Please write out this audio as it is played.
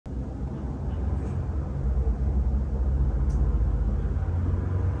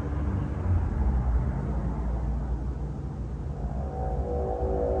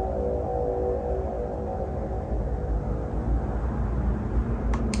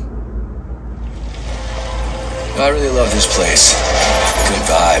I really love this place. Good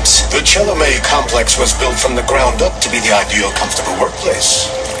vibes. The Chelomey complex was built from the ground up to be the ideal, comfortable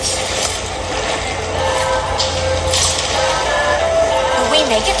workplace. Will we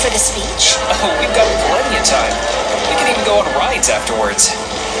make it for the speech? Oh, we've got plenty of time. We can even go on rides afterwards.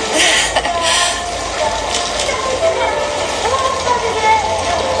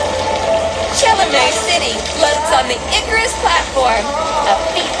 Chelomey City floats on the Icarus platform, a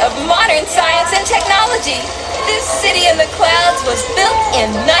feat of modern science and technology. This city in the clouds was built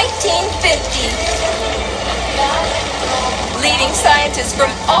in 1950. Leading scientists from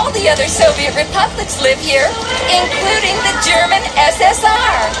all the other Soviet republics live here, including the German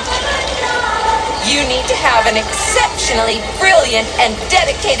SSR. You need to have an exceptionally brilliant and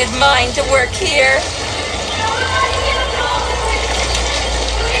dedicated mind to work here.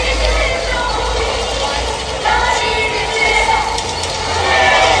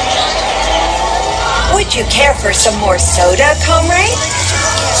 Would you care for some more soda, comrade?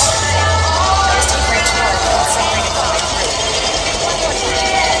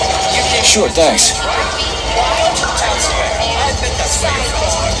 Sure, thanks.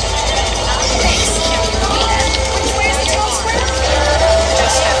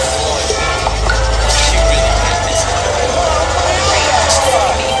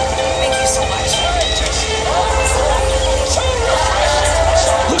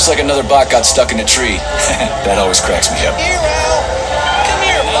 Looks like another bot got stuck in a tree. That always cracks me up.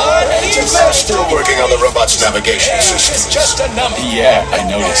 They're still working on the robot's navigation system. It's just a number. Yeah, I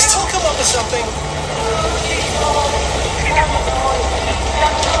noticed. We'll come up with something.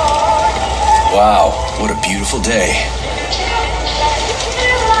 Wow, what a beautiful day.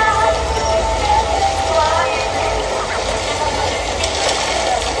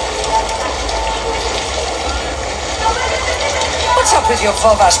 What's up with your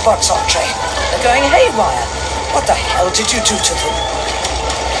 12-hour spots on train? They're going haywire. What the hell did you do to them?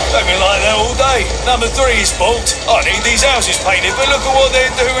 They've been like that all day. Number 3 is balked. I need these houses painted, but look at what they're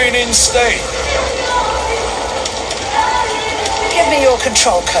doing instead. Give me your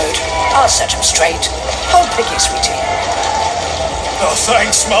control code. I'll set them straight. Hold Piggy, sweetie. Oh,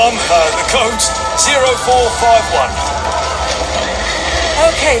 thanks, Mum. The code's 0451.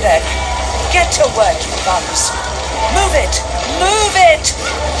 Okay, then. Get to work, you bums. Move it! Move it!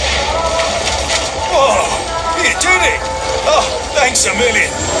 Oh, you did it. Oh, thanks a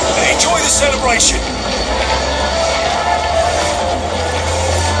million. Enjoy the celebration.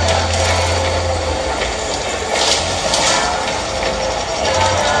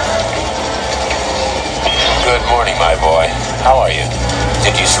 Good morning, my boy. How are you?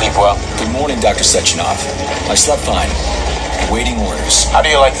 Did you sleep well? Good morning, Dr. Sechenov. I slept fine. Waiting orders. How do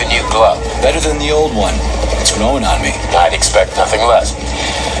you like the new glove? Better than the old one. It's growing on me. I'd expect nothing less.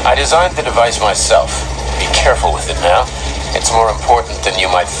 I designed the device myself. Be careful with it now. It's more important than you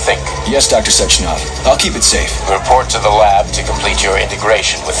might think. Yes, Dr. Sechenov. I'll keep it safe. Report to the lab to complete your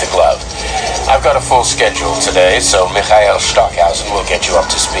integration with the glove. I've got a full schedule today, so Mikhail Stockhausen will get you up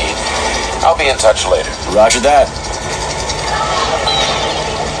to speed. I'll be in touch later. Roger that.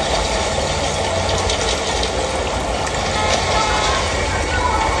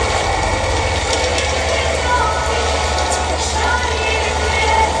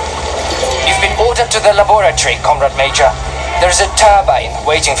 You've been ordered to the laboratory, Comrade Major. There's a turbine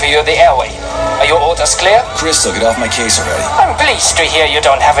waiting for you at the airway. Are your orders clear? Crystal, get off my case already. I'm pleased to hear you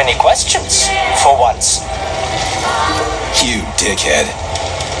don't have any questions. For once. You dickhead.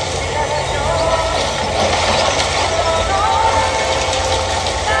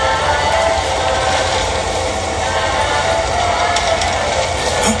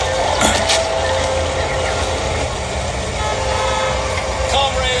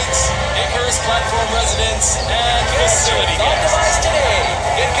 Platform residents and facility guests. Today,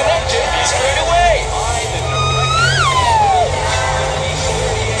 get connected straight away.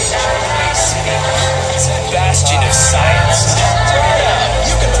 It's a bastion of science.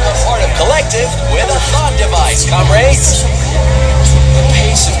 You can become part of collective with a thought device, comrades. The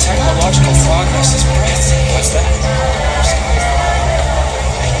pace of technological progress is breathtaking. What's that?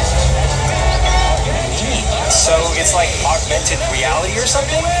 So it's like augmented reality or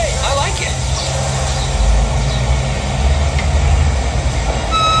something? I like it.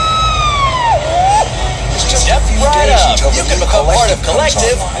 Step right up. You can become part of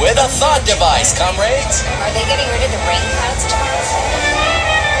collective with a thought device, comrades. Are they getting rid of the rain clouds tomorrow?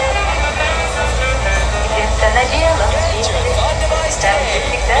 Thought device day.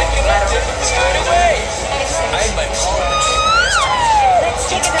 Get connected straight away. I my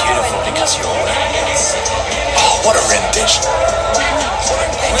It's beautiful because you're wearing it. Oh, what a rendition. What a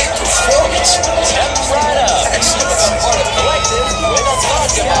great performance. Step right up.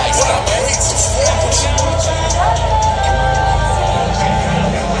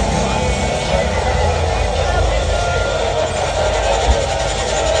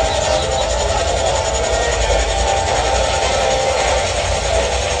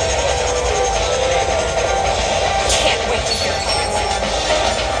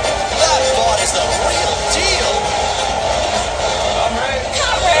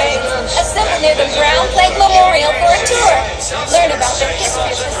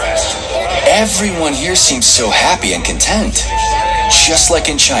 Everyone here seems so happy and content. Just like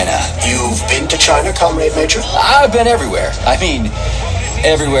in China. You've been to China, Comrade Major? I've been everywhere. I mean,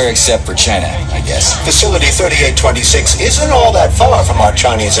 everywhere except for China, I guess. Facility 3826 isn't all that far from our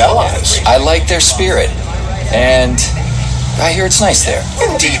Chinese allies. I like their spirit. And I hear it's nice there.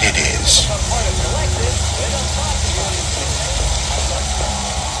 Indeed it is.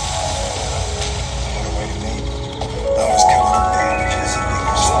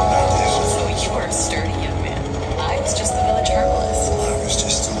 So you are a sturdy young man. I was just the village herbalist. I was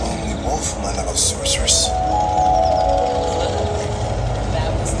just a lonely wolf, my little sorceress.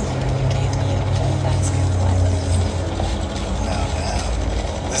 That was the word you gave me. That's good, Lila.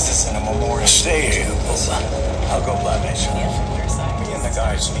 Now, this isn't a memorial. Stay here, Boba. I'll go by myself. Me and the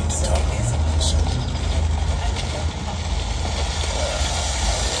guys need to talk.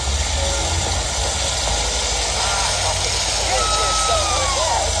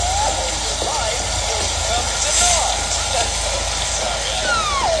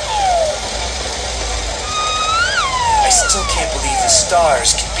 I still can't believe the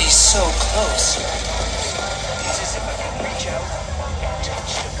stars can be so close. It's as if I can reach out and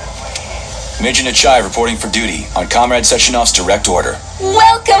touch them with my hand. Major Nachai reporting for duty on Comrade Sechenov's direct order.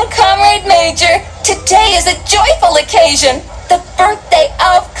 Welcome, Comrade Major. Today is a joyful occasion. The birthday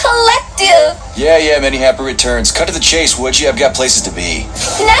of Collective. Yeah, many happy returns. Cut to the chase, would you? I've got places to be.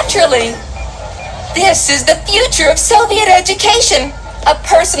 Naturally. This is the future of Soviet education. A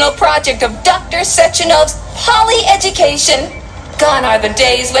personal project of Dr. Sechenov's poly-education. Gone are the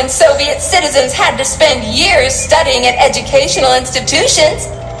days when Soviet citizens had to spend years studying at educational institutions.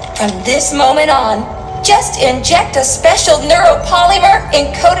 From this moment on, just inject a special neuropolymer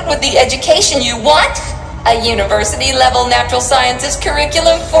encoded with the education you want, a university-level natural sciences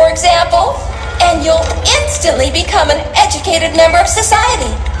curriculum, for example, and you'll instantly become an educated member of society.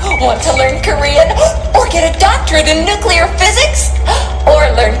 Want to learn Korean? Or get a doctorate in nuclear physics? Or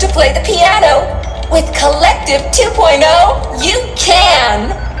learn to play the piano? With Collective 2.0, you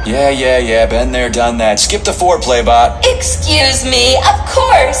can! Yeah, been there, done that. Skip the foreplay, bot. Excuse me, of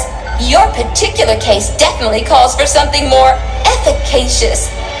course. Your particular case definitely calls for something more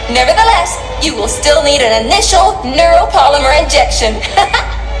efficacious. Nevertheless, you will still need an initial neuropolymer injection.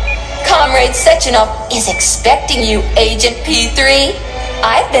 Comrade Sechenov is expecting you, Agent P3.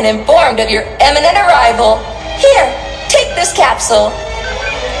 I've been informed of your imminent arrival. Here, take this capsule.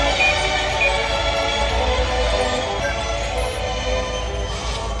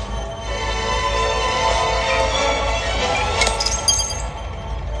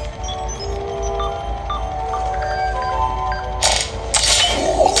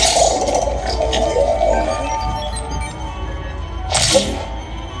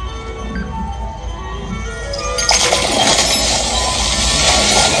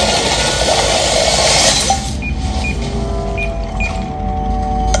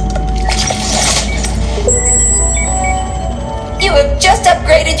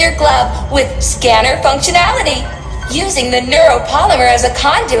 Your glove with scanner functionality. Using the neuropolymer as a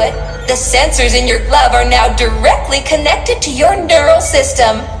conduit, the sensors in your glove are now directly connected to your neural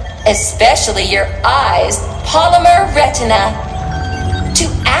system, especially your eyes' polymer retina. To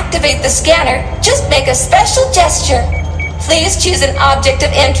activate the scanner, just make a special gesture. Please choose an object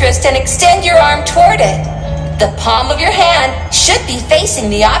of interest and extend your arm toward it. The palm of your hand should be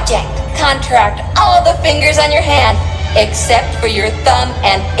facing the object. Contract all the fingers on your hand, except for your thumb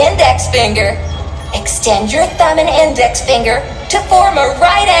and index finger. Extend your thumb and index finger to form a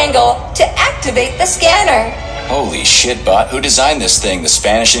right angle to activate the scanner. Holy shit, bot. Who designed this thing? The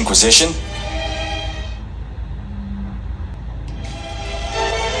Spanish Inquisition?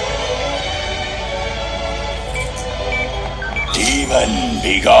 Demon,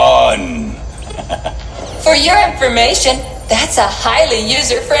 be gone! For your information, that's a highly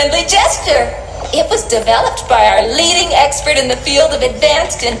user-friendly gesture. It was developed by our leading expert in the field of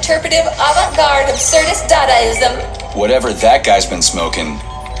advanced interpretive avant-garde absurdist Dadaism. Whatever that guy's been smoking,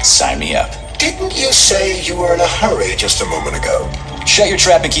 sign me up. Didn't you say you were in a hurry just a moment ago? Shut your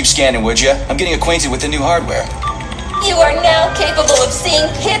trap and keep scanning, would ya? I'm getting acquainted with the new hardware. You are now capable of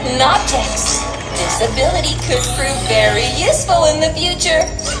seeing hidden objects. This ability could prove very useful in the future.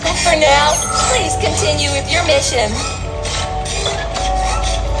 But for now, please continue with your mission.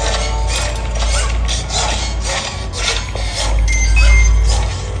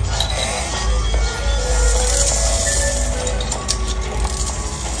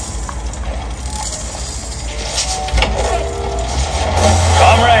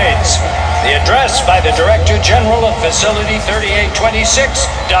 The address by the Director General of Facility 3826,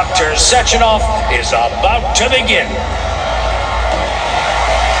 Dr. Sechenov, is about to begin.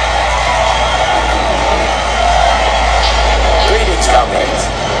 Greetings, comrades.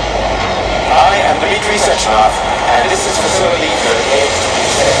 I am Dmitry Sechenov, and this is Facility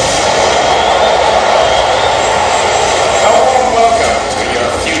 3826. A warm welcome to your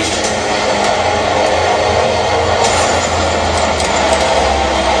future.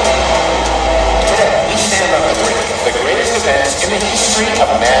 Today, we stand on the brink of the greatest event in the history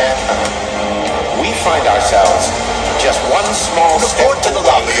of mankind. We find ourselves just one small step Report to the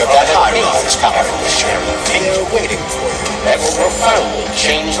lobby of that high-rise, Commissioner. They're waiting for you. That will profoundly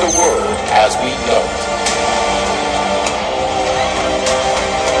change the world as we know it.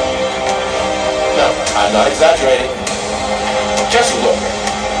 No, I'm not exaggerating. Just look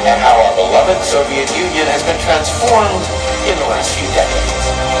at how our beloved Soviet Union has been transformed in the last few decades.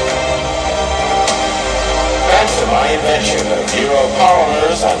 Thanks to my invention of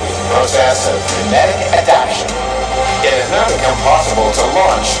neuropolymers and the process of genetic adaptation, it has now become possible to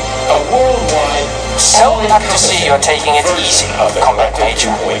launch a worldwide... So happy to see you're taking it easy, Comrade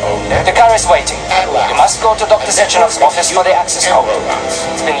Major. The car is waiting. You must go to Dr. Sechenov's office for the access code.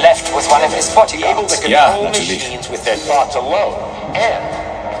 It's been left with one of his bodyguards. Control machines with their thoughts alone. And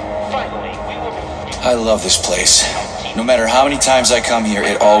finally, we will be... I love this place. No matter how many times I come here,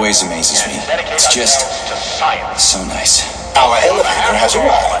 it always amazes me. It's just so nice. Our elevator has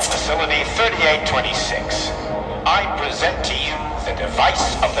arrived. Facility 3826. I present to you the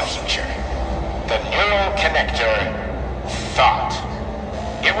device of the future. The neural connector, thought.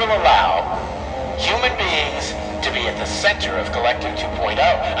 It will allow human beings to be at the center of Collective 2.0,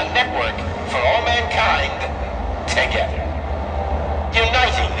 a network for all mankind together.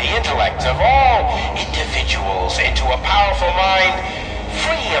 Uniting the intellect of all individuals into a powerful mind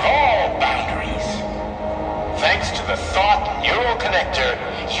free of all boundaries. Thanks to the thought neural connector,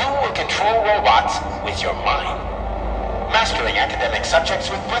 you will control robots with your mind. Mastering academic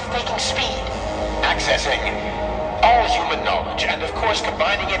subjects with breathtaking speed. Accessing all human knowledge, and of course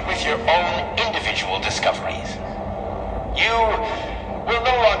combining it with your own individual discoveries. You will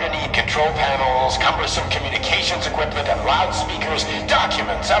no longer need control panels, cumbersome communications equipment, and loudspeakers,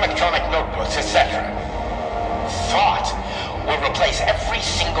 documents, electronic notebooks, etc. Thought will replace every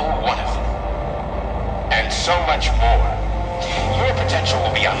single one of them. And so much more. Your potential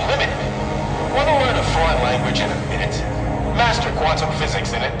will be unlimited. Want to learn a foreign language in a minute? Master quantum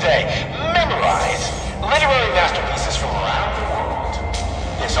physics in a day. Memorize literary masterpieces from around the world.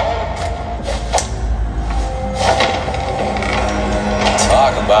 It's all...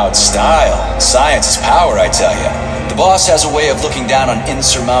 Talk about style. Science is power, I tell you. The boss has a way of looking down on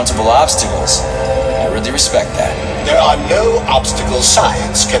insurmountable obstacles. I really respect that. There are no obstacles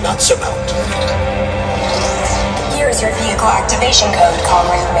science cannot surmount. Here's your vehicle activation code,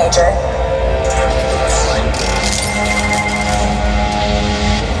 Comrade Major.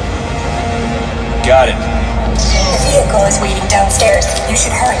 Got it. The vehicle is waiting downstairs. You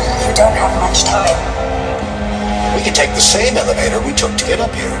should hurry. You don't have much time. We can take the same elevator we took to get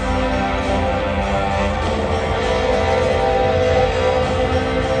up here.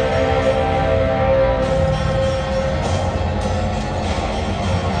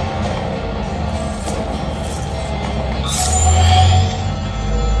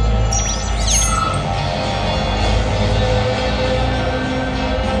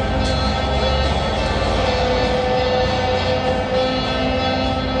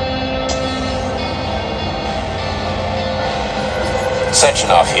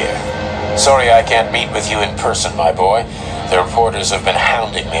 Sechenov here. Sorry I can't meet with you in person, my boy. The reporters have been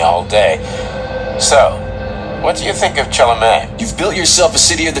hounding me all day. So, what do you think of Chalamet? You've built yourself a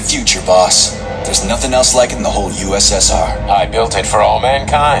city of the future, boss. There's nothing else like it in the whole USSR. I built it for all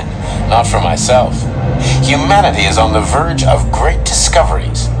mankind, not for myself. Humanity is on the verge of great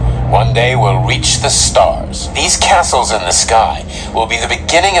discoveries. One day we'll reach the stars. These castles in the sky will be the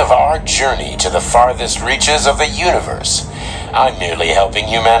beginning of our journey to the farthest reaches of the universe. I'm merely helping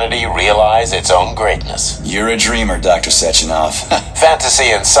humanity realize its own greatness. You're a dreamer, Dr. Sechenov.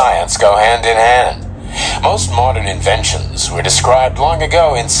 Fantasy and science go hand in hand. Most modern inventions were described long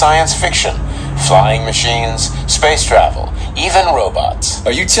ago in science fiction. Flying machines, space travel, even robots.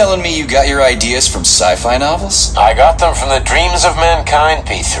 Are you telling me you got your ideas from sci-fi novels? I got them from the dreams of mankind,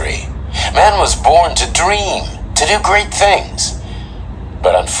 P3. Man was born to dream, to do great things.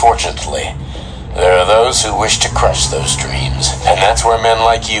 But unfortunately, there are those who wish to crush those dreams. And that's where men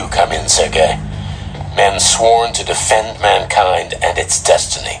like you come in, Sergei. Men sworn to defend mankind and its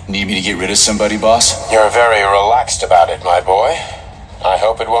destiny. Need me to get rid of somebody, boss? You're very relaxed about it, my boy. I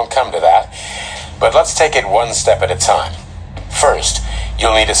hope it won't come to that. But let's take it one step at a time. First,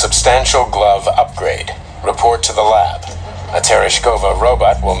 you'll need a substantial glove upgrade. Report to the lab. A Tereshkova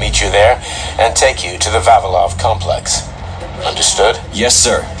robot will meet you there and take you to the Vavilov complex. Understood? Yes,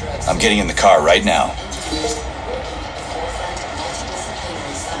 sir. I'm getting in the car right now.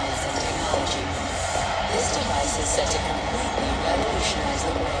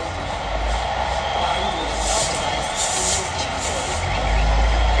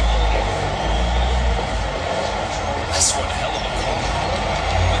 That's one hell of a car.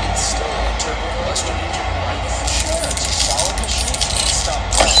 I can still enter combustion engine. Sure, it's a solid machine. Stop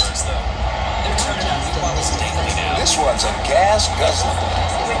cars, though. They're turning out new models daily now. This one's a gas guzzler.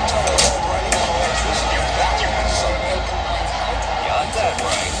 Got that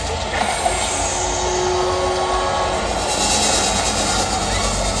right.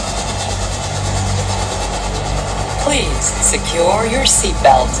 Please secure your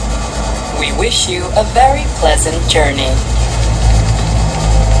seatbelt. We wish you a very pleasant journey.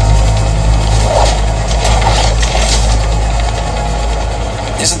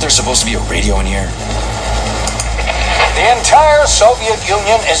 Isn't there supposed to be a radio in here? The entire Soviet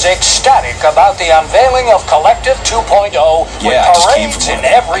Union is ecstatic about the unveiling of Collective 2.0 with Yeah, I just came parades from in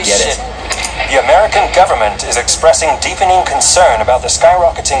one. every Get it. city. The American government is expressing deepening concern about the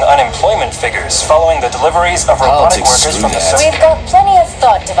skyrocketing unemployment figures following the deliveries of robotic Politics, workers screw from the that. We've got plenty of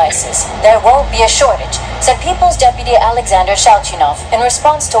thought devices. There won't be a shortage, said People's Deputy Alexander Shalchinov in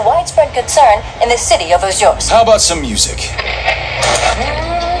response to widespread concern in the city of Uzyorsk. How about some music?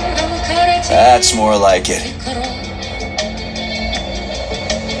 That's more like it.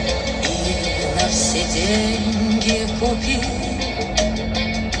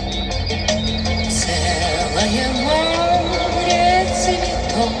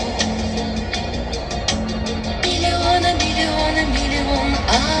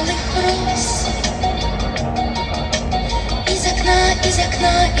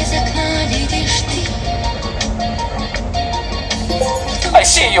 I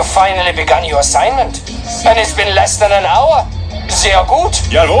see you finally begun your assignment. And it's been less than an hour. Sehr gut.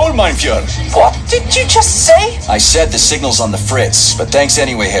 Jawohl, mein Führer. What did you just say? I said the signal's on the fritz, but thanks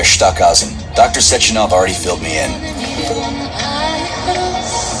anyway, Herr Stockhausen. Dr. Sechenov already filled me in.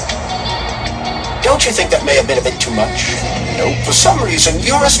 Don't you think that may have been a bit too much? Nope. For some reason,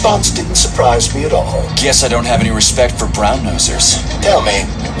 your response didn't surprise me at all. Guess I don't have any respect for brown-nosers. Tell me,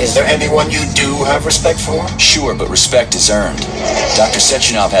 is there anyone you do have respect for? Sure, but respect is earned. Dr.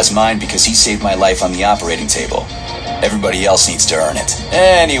 Sechenov has mine because he saved my life on the operating table. Everybody else needs to earn it.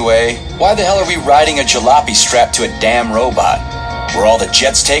 Anyway, why the hell are we riding a jalopy strapped to a damn robot? Were all the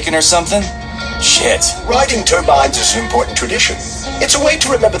jets taken or something? Shit. Riding turbines is an important tradition. It's a way to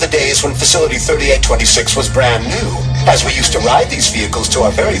remember the days when Facility 3826 was brand new, as we used to ride these vehicles to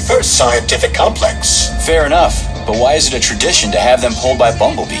our very first scientific complex. Fair enough, but why is it a tradition to have them pulled by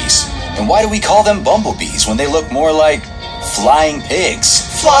bumblebees? And why do we call them bumblebees when they look more like flying pigs?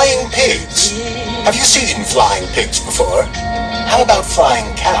 Flying pigs? Have you seen flying pigs before? How about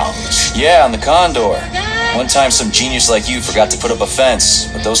flying cows? Yeah, on the Condor. One time some genius like you forgot to put up a fence,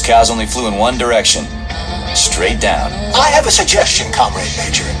 but those cows only flew in one direction. Straight down. I have a suggestion, Comrade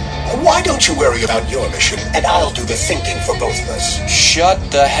Major. Why don't you worry about your mission, and I'll do the thinking for both of us? Shut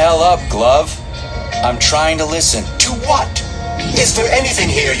the hell up, Glove. I'm trying to listen. To what? Is there anything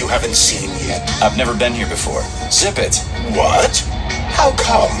here you haven't seen yet? I've never been here before. Zip it. What? How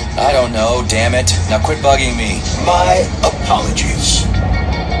come? I don't know, damn it. Now quit bugging me. My apologies.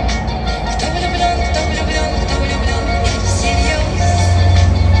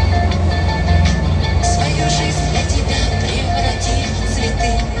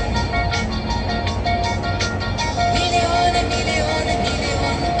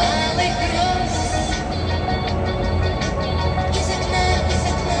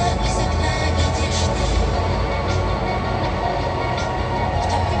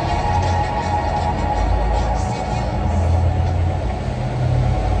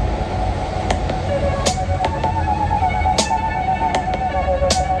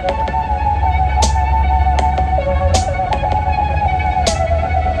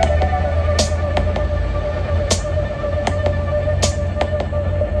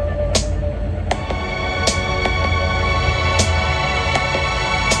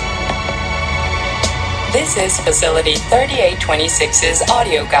 This is Facility 3826's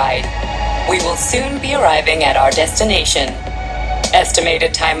audio guide. We will soon be arriving at our destination.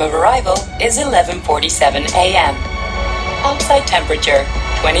 Estimated time of arrival is 11:47 a.m. Outside temperature,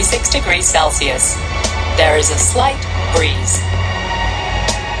 26 degrees Celsius. There is a slight breeze.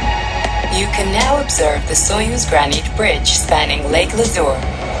 You can now observe the Soyuz Granite Bridge spanning Lake Lazur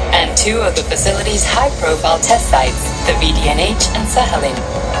and two of the facility's high-profile test sites, the VDNH and Sakhalin.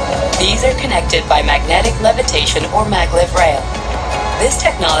 These are connected by magnetic levitation or maglev rail. This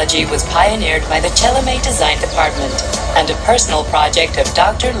technology was pioneered by the Chelomey Design Department and a personal project of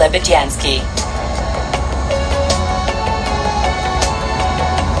Dr. Lebedyansky.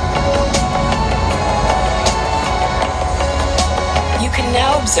 You can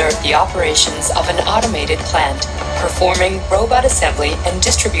now observe the operations of an automated plant, performing robot assembly and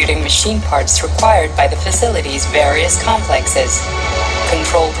distributing machine parts required by the facility's various complexes.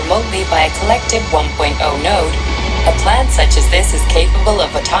 Controlled remotely by a collective 1.0 node, a plant such as this is capable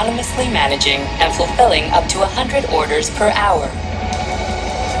of autonomously managing and fulfilling up to 100 orders per hour.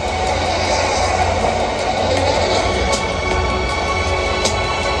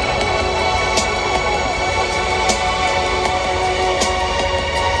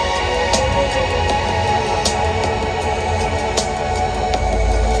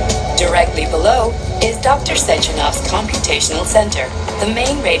 Directly below is Dr. Sechenov's computational center, the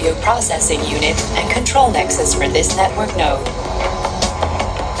main radio processing unit and control nexus for this network node.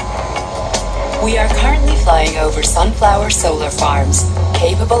 We are currently flying over sunflower solar farms,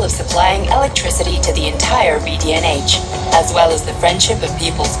 capable of supplying electricity to the entire BDNH, as well as the Friendship of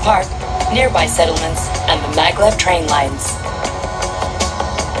People's Park, nearby settlements, and the maglev train lines.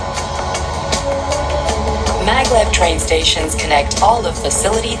 Maglev train stations connect all of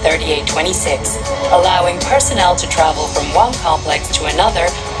Facility 3826, allowing personnel to travel from one complex to another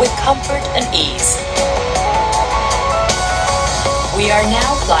with comfort and ease. We are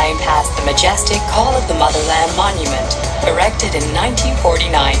now flying past the majestic Call of the Motherland monument, erected in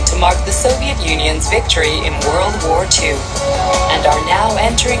 1949 to mark the Soviet Union's victory in World War II, and are now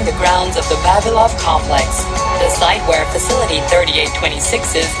entering the grounds of the Vavilov complex, the site where Facility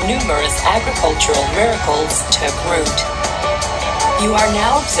 3826's numerous agricultural miracles took root. You are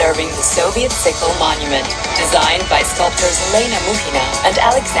now observing the Soviet Sickle Monument, designed by sculptors Elena Muhina and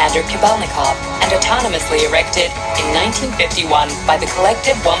Alexander Kibalnikov, and autonomously erected in 1951 by the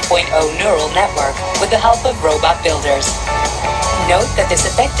Collective 1.0 Neural Network with the help of robot builders. Note that this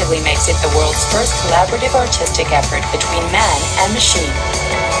effectively makes it the world's first collaborative artistic effort between man and machine.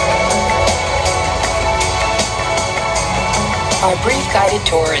 Our brief guided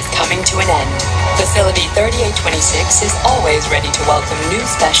tour is coming to an end. Facility 3826 is always ready to welcome new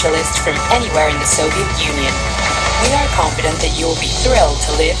specialists from anywhere in the Soviet Union. We are confident that you will be thrilled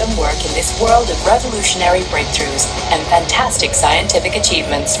to live and work in this world of revolutionary breakthroughs and fantastic scientific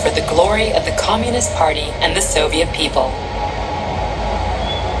achievements for the glory of the Communist Party and the Soviet people.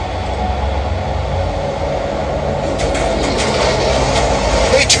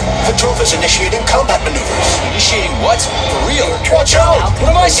 Major, the Drover's initiating combat maneuvers. Initiating what? For real? Watch out!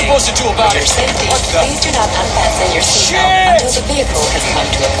 What am I supposed to do about it? Safety, What the? please do not unfasten your seatbelt until the vehicle has come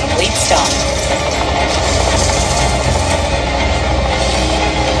to a complete stop.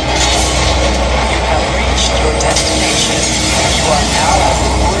 You have reached your destination. You are now at the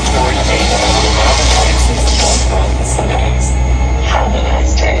laboratory data facilities. Have a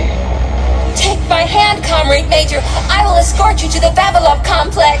nice day. Take my hand, Comrade Major. I will escort you to the Vavilov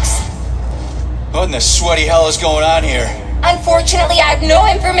complex. What in the sweaty hell is going on here? Unfortunately, I have no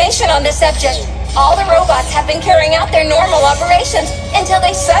information on the subject. All the robots have been carrying out their normal operations until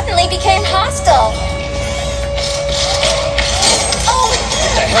they suddenly became hostile. Oh,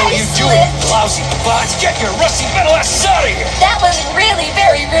 What the hell are you doing, lousy bots? Get your rusty metal ass out of here! that was really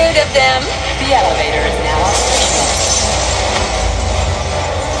very rude of them. The elevator is now operational.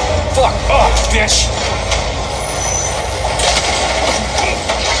 Fuck off, bitch!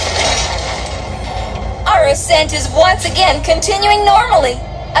 Our ascent is once again continuing normally.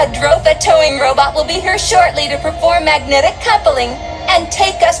 A Drofa towing robot will be here shortly to perform magnetic coupling and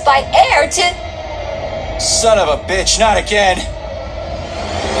take us by air to... Son of a bitch, not again!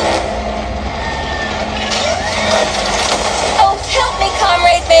 Oh, help me,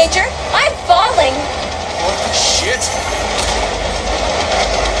 Comrade Major. I'm falling. What the shit?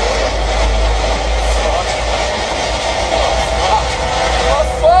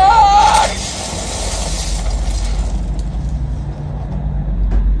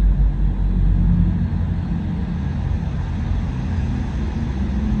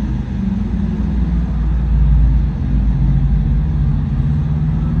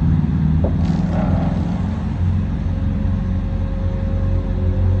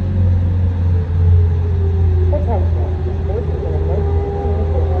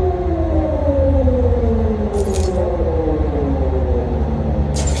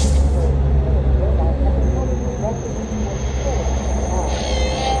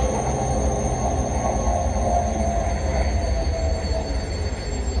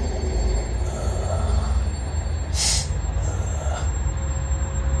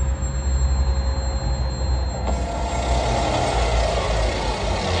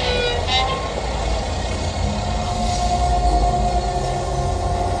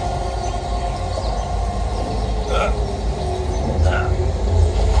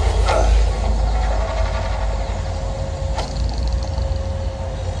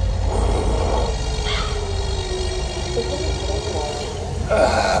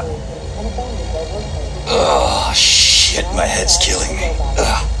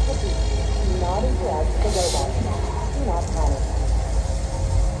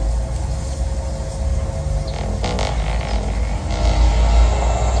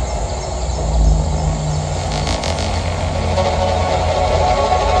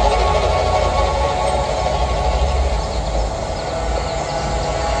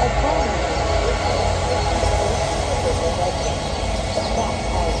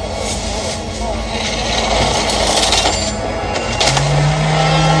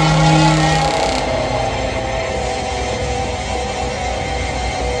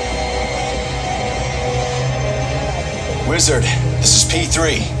 Wizard, this is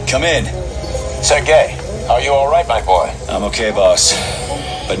P3. Come in. Sergei, are you alright, my boy? I'm okay, boss.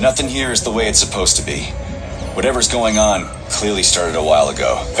 But nothing here is the way it's supposed to be. Whatever's going on clearly started a while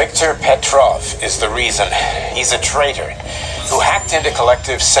ago. Viktor Petrov is the reason. He's a traitor who hacked into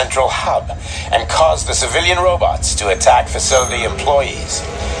Collective's central hub and caused the civilian robots to attack facility employees.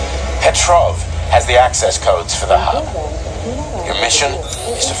 Petrov has the access codes for the hub. Your mission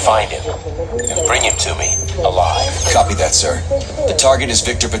is to find him and bring him to me alive. Copy that, sir. The target is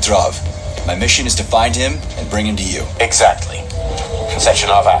Viktor Petrov. My mission is to find him and bring him to you. Exactly.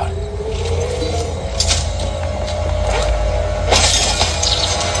 Sechenov out.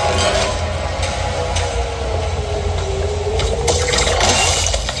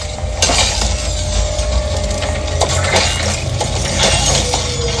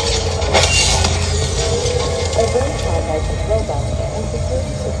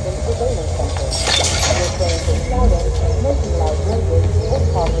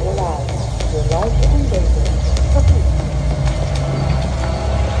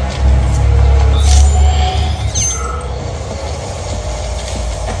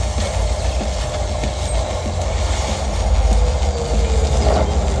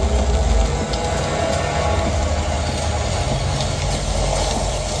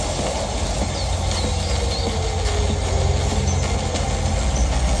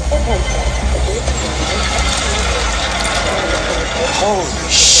 Holy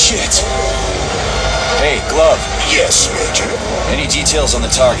shit! Hey, Glove. Yes, Major. Any details on the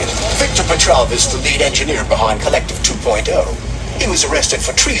target? Viktor Petrov is the lead engineer behind Collective 2.0. He was arrested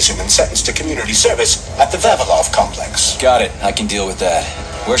for treason and sentenced to community service at the Vavilov complex. Got it. I can deal with that.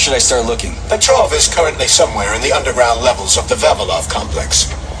 Where should I start looking? Petrov is currently somewhere in the underground levels of the Vavilov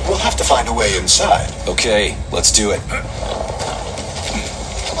complex. We'll have to find a way inside. Okay, let's do it.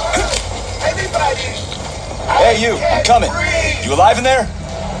 Everybody! Hey, you! I'm coming! You alive in there?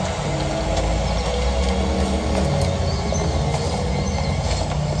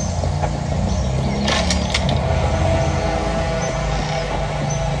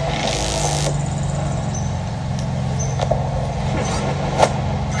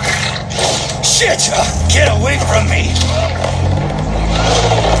 Shit! Get away from me!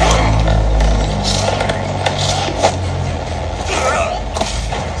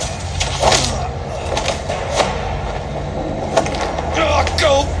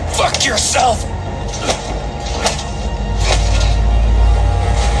 Go fuck yourself!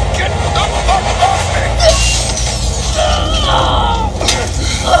 Get the fuck off me!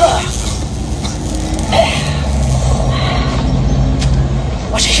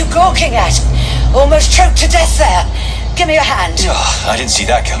 What are you gawking at? Almost choked to death there. Give me your hand. Oh, I didn't see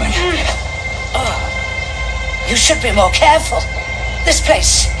that coming. You should be more careful. This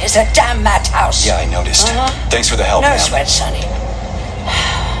place is a damn madhouse. Yeah, I noticed. Thanks for the help, No ma'am. sweat, Sonny.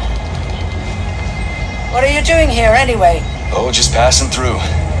 What are you doing here, anyway? Oh, just passing through.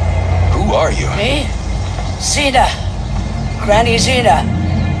 Who are you? Me? Xena. Granny Xena.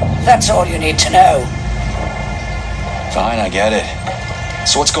 That's all you need to know. Fine, I get it.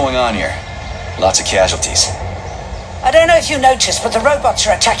 So what's going on here? Lots of casualties. I don't know if you noticed, but the robots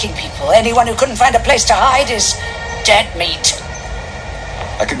are attacking people. Anyone who couldn't find a place to hide is dead meat.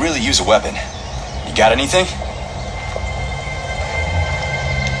 I could really use a weapon. You got anything?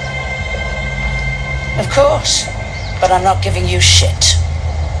 Of course, but I'm not giving you shit.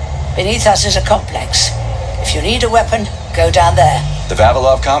 Beneath us is a complex. If you need a weapon, go down there. The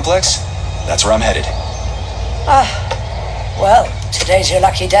Vavilov complex? That's where I'm headed. Well, today's your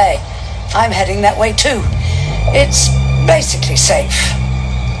lucky day. I'm heading that way too. It's basically safe.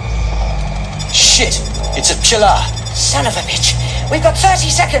 Shit! It's a Pchela! Son of a bitch. We've got 30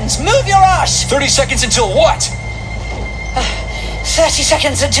 seconds. Move your ass! 30 seconds until what? 30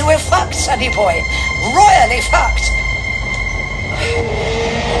 seconds until we're fucked, sonny boy. Royally fucked.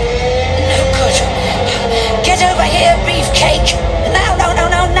 No good. Get over here, beefcake.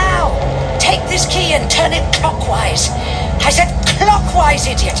 Now. Take this key and turn it clockwise. I said clockwise,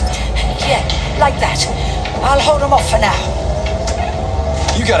 idiot. Yeah, like that. I'll hold them off for now.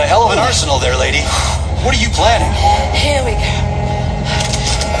 You got a hell of an arsenal there, lady. What are you planning? Here we go.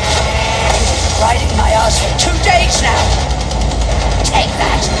 Riding my ass for 2 days now. Take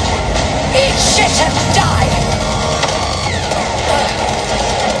that. Eat shit and die.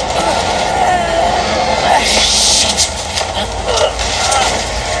 Shit.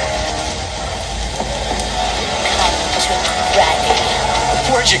 Come to Granny.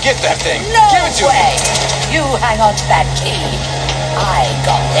 Where'd you get that thing? No Give it to way. me. You hang on to that key. I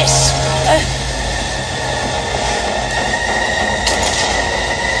got this.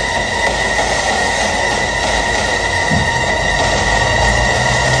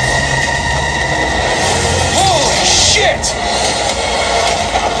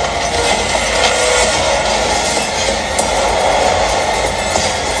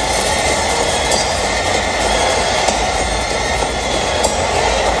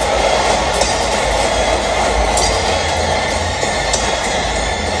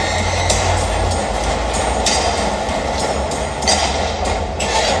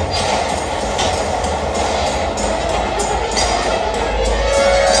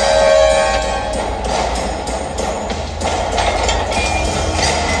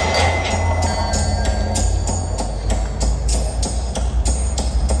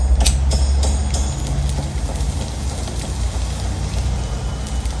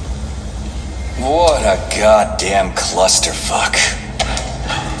 Goddamn clusterfuck.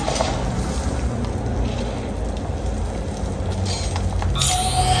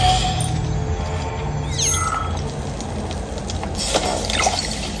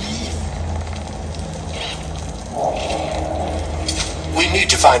 We need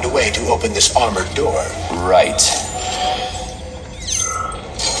to find a way to open this armored door. Right.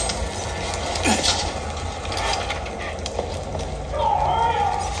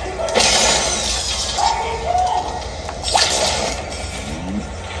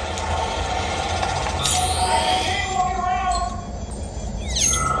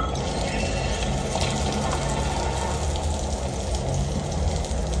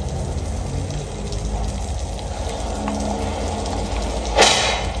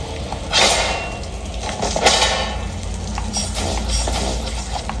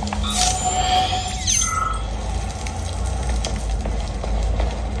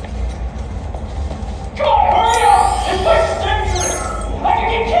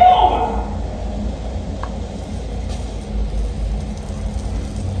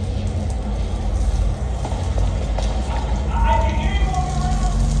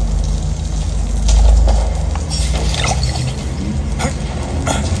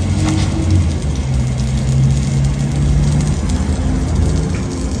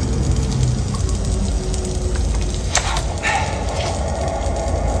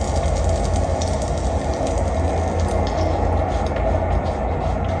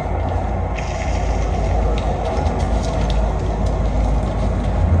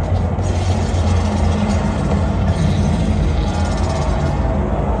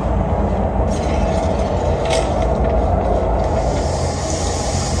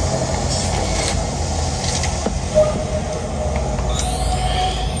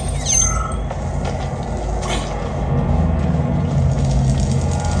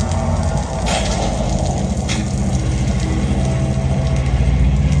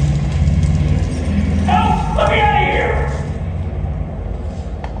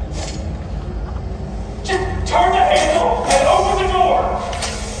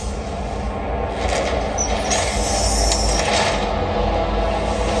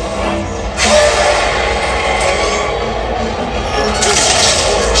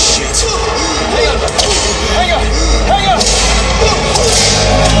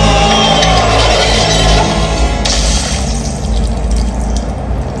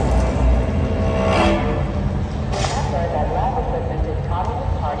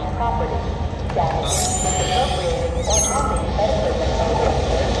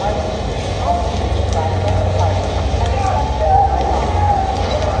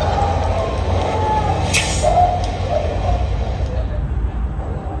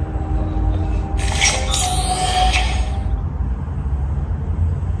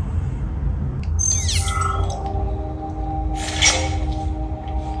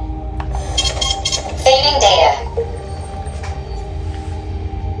 Saving data.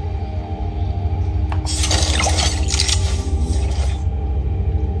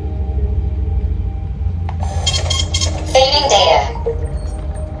 Saving data.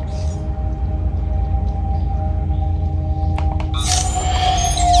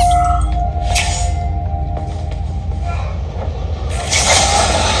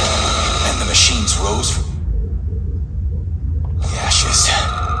 And the machines rose from the ashes.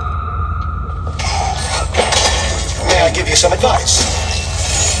 May I give you some advice?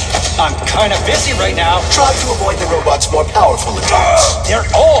 I'm kind of busy right now. Try to avoid the robot's more powerful attacks. They're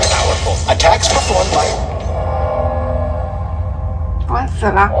all powerful. Attacks performed by... ¿Cuál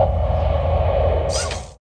será?